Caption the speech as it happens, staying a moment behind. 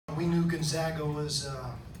Gonzaga was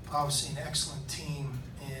obviously an excellent team,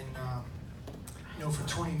 and for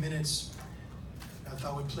 20 minutes, I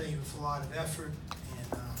thought we played with a lot of effort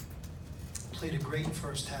and played a great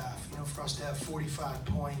first half. For us to have 45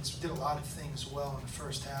 points, we did a lot of things well in the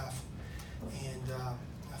first half, and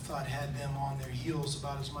I thought had them on their heels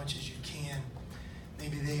about as much as you can.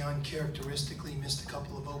 Maybe they uncharacteristically missed a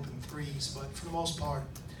couple of open threes, but for the most part,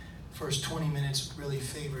 first 20 minutes really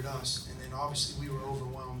favored us, and then obviously we were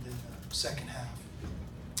overwhelmed in the second half.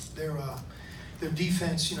 Their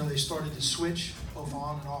defense, they started to switch both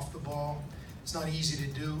on and off the ball. It's not easy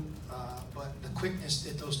to do, but the quickness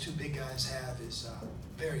that those two big guys have is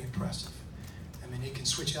very impressive. I mean, they can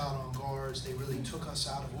switch out on guards. They really took us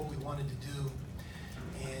out of what we wanted to do.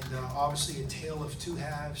 And obviously a tale of two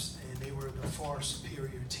halves, and they were the far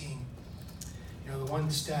superior team. The one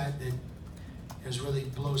stat that really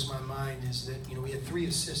blows my mind is that, we had 3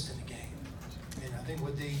 assists in the game. And I think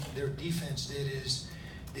what their defense did is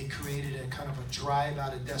they created a kind of a drive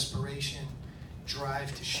out of desperation,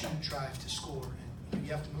 drive to shoot, drive to score. And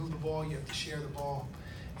you have to move the ball, you have to share the ball,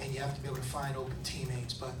 and you have to be able to find open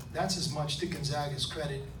teammates. But that's as much to Gonzaga's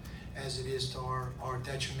credit as it is to our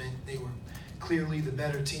detriment. They were clearly the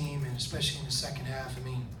better team, and especially in the second half. I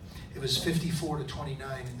mean, it was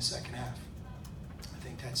 54-29 in the second half. I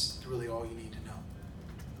think that's really all you need to